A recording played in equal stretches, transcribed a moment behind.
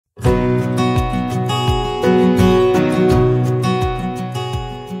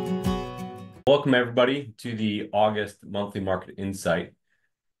Welcome everybody to the August monthly market insight.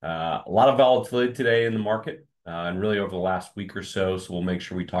 A lot of volatility today in the market and really over the last week or so. So we'll make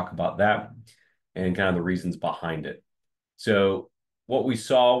sure we talk about that and kind of the reasons behind it. So what we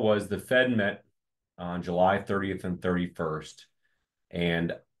saw was the Fed met on July 30th and 31st.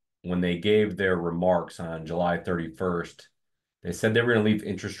 And when they gave their remarks on July 31st, they said they were going to leave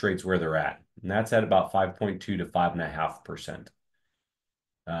interest rates where they're at. And that's at about 5.2 to 5.5%.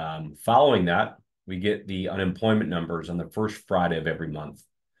 Following that, we get the unemployment numbers on the first Friday of every month.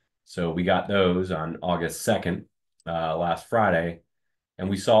 So we got those on August 2nd, last Friday, and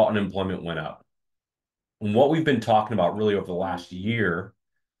we saw unemployment went up. And what we've been talking about really over the last year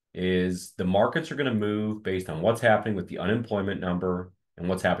is the markets are going to move based on what's happening with the unemployment number and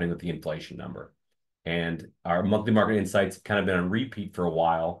what's happening with the inflation number. And our monthly market insights kind of been on repeat for a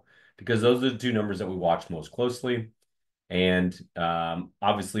while because those are the two numbers that we watch most closely. And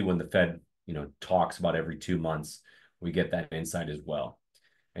obviously, when the Fed, talks about every 2 months, we get that insight as well.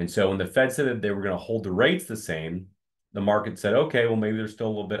 And so when the Fed said that they were going to hold the rates the same, the market said, okay, well, maybe they're still a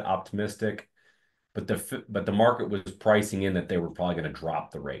little bit optimistic, but the market was pricing in that they were probably going to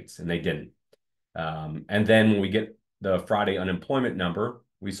drop the rates, and they didn't. And then when we get the Friday unemployment number,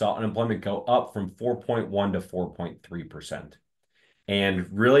 we saw unemployment go up from 4.1 to 4.3%. And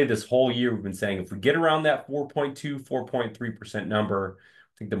really, this whole year, we've been saying if we get around that 4.2, 4.3% number,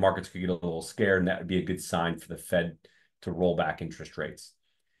 I think the markets could get a little scared, and that would be a good sign for the Fed to roll back interest rates.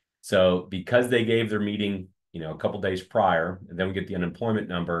 So because they gave their meeting, a couple days prior, and then we get the unemployment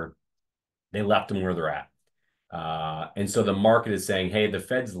number, they left them where they're at. And so the market is saying, hey, the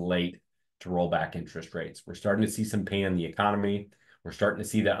Fed's late to roll back interest rates. We're starting to see some pain in the economy. We're starting to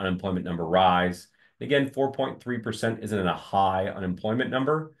see that unemployment number rise. Again, 4.3% isn't a high unemployment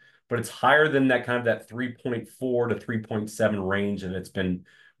number, but it's higher than that kind of that 3.4 to 3.7 range that it's been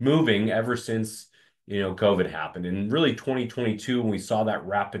moving ever since COVID happened. And really 2022, when we saw that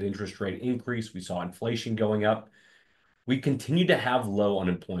rapid interest rate increase, we saw inflation going up. We continue to have low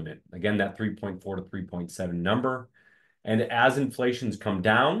unemployment. Again, that 3.4 to 3.7 number. And as inflation's come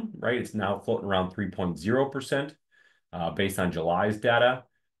down, right, it's now floating around 3.0% based on July's data.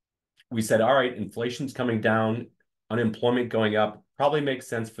 We said, all right, inflation's coming down, unemployment going up, probably makes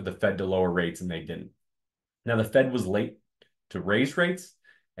sense for the Fed to lower rates, and they didn't. Now, the Fed was late to raise rates,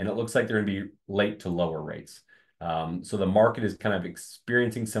 and it looks like they're going to be late to lower rates. So the market is kind of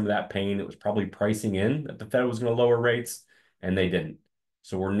experiencing some of that pain. It was probably pricing in that the Fed was going to lower rates, and they didn't.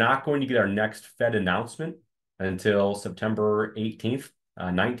 So we're not going to get our next Fed announcement until September 18th,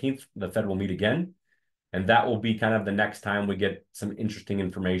 19th. The Fed will meet again. And that will be kind of the next time we get some interesting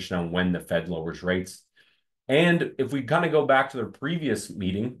information on when the Fed lowers rates. And if we kind of go back to their previous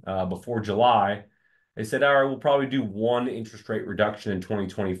meeting before July, they said, all right, we'll probably do one interest rate reduction in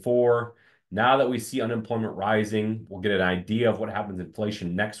 2024. Now that we see unemployment rising, we'll get an idea of what happens in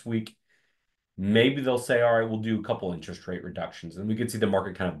inflation next week. Maybe they'll say, all right, we'll do a couple interest rate reductions, and we could see the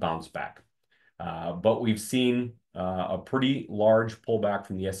market kind of bounce back. But we've seen a pretty large pullback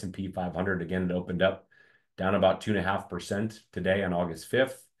from the S&P 500. Again, it opened up down about 2.5% today on August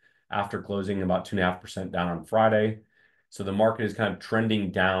 5th, after closing about 2.5% down on Friday. So the market is kind of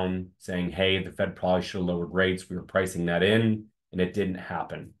trending down, saying, hey, the Fed probably should have lowered rates. We were pricing that in, and it didn't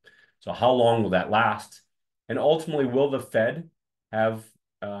happen. So how long will that last? And ultimately, will the Fed have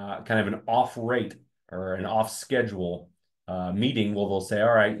kind of an off rate or an off schedule meeting? Will they'll say,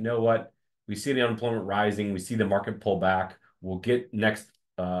 all right, you know what? We see the unemployment rising. We see the market pull back. We'll get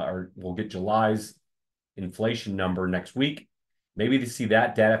we'll get July's inflation number next week. Maybe to see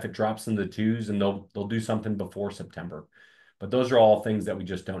that data if it drops into the twos, and they'll do something before September. But those are all things that we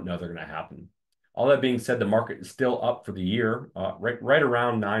just don't know they're going to happen. All that being said, the market is still up for the year, right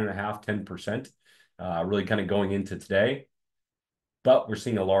around 9.5%, 10%, really kind of going into today. But we're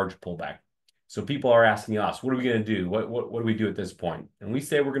seeing a large pullback. So people are asking us, what are we going to do? What do we do at this point? And we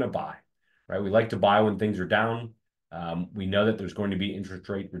say we're going to buy, right? We like to buy when things are down. We know that there's going to be interest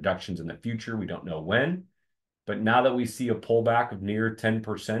rate reductions in the future. We don't know when. But now that we see a pullback of near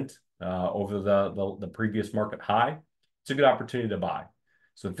 10% over the previous market high, it's a good opportunity to buy.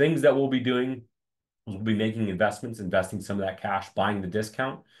 So things that we'll be doing, we'll be making investments, investing some of that cash, buying the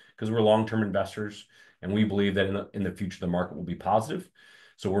discount, because we're long-term investors, and we believe that in the future, the market will be positive.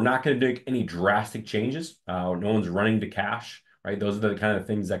 So we're not going to make any drastic changes. No one's running to cash, right? Those are the kind of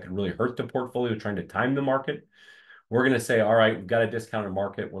things that could really hurt the portfolio, trying to time the market. We're going to say, all right, we've got a discounted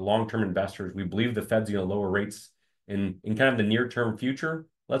market. We're long-term investors. We believe the Fed's going to lower rates in kind of the near-term future.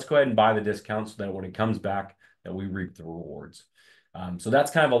 Let's go ahead and buy the discount so that when it comes back, that we reap the rewards. So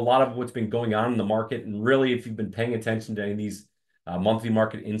that's kind of a lot of what's been going on in the market. And really, if you've been paying attention to any of these monthly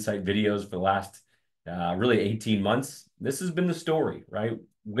market insight videos for the last really 18 months. This has been the story, right?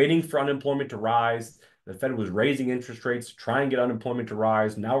 Waiting for unemployment to rise. The Fed was raising interest rates to try and get unemployment to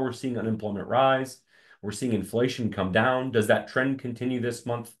rise. Now we're seeing unemployment rise. We're seeing inflation come down. Does that trend continue this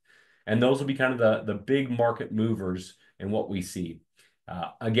month? And those will be kind of the big market movers in what we see.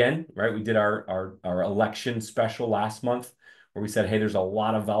 Again, right, we did our election special last month where we said, hey, there's a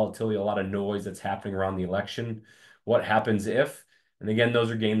lot of volatility, a lot of noise that's happening around the election. What happens if? And again, those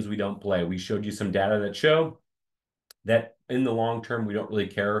are games we don't play. We showed you some data that show that in the long term, we don't really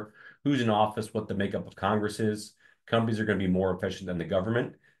care who's in office, what the makeup of Congress is. Companies are going to be more efficient than the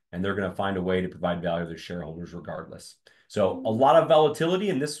government, and they're going to find a way to provide value to their shareholders regardless. So a lot of volatility,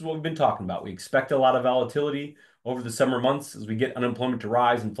 and this is what we've been talking about. We expect a lot of volatility over the summer months as we get unemployment to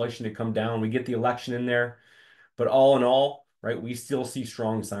rise, inflation to come down, we get the election in there. But all in all, right, we still see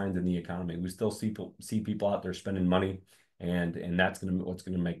strong signs in the economy. We still see people out there spending money, and that's what's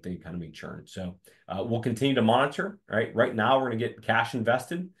going to make the economy churn. So we'll continue to monitor. Right now, we're going to get cash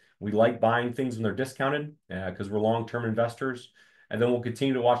invested. We like buying things when they're discounted because we're long-term investors. And then we'll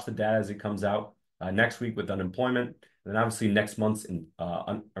continue to watch the data as it comes out next week with unemployment. And then obviously next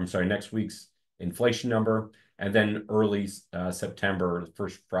week's inflation number. And then early September, the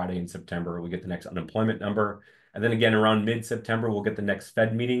first Friday in September, we get the next unemployment number. And then again, around mid-September, we'll get the next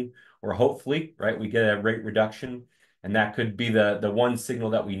Fed meeting, or hopefully, right, we get a rate reduction. And that could be the one signal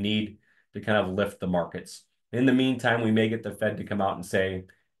that we need to kind of lift the markets. In the meantime, we may get the Fed to come out and say,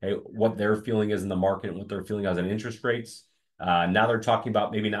 hey, what their feeling is in the market and what they're feeling as in interest rates. Now they're talking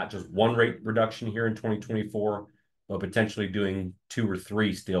about maybe not just one rate reduction here in 2024, but potentially doing 2 or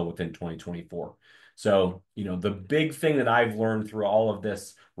 3 still within 2024. So, the big thing that I've learned through all of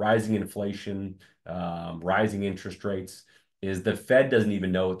this rising inflation, rising interest rates, is the Fed doesn't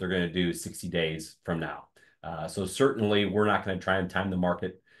even know what they're going to do 60 days from now. So certainly we're not going to try and time the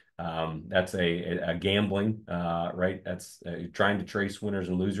market. That's a gambling, right? That's trying to trace winners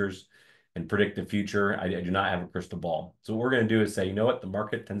and losers and predict the future. I do not have a crystal ball. So what we're going to do is say, you know what? The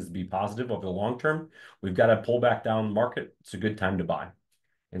market tends to be positive over the long term. We've got to pull back down the market. It's a good time to buy.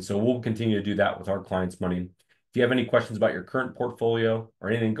 And so we'll continue to do that with our clients' money. If you have any questions about your current portfolio or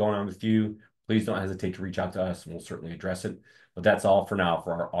anything going on with you, please don't hesitate to reach out to us and we'll certainly address it. But that's all for now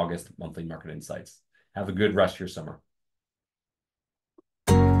for our August monthly market insights. Have a good rest of your summer.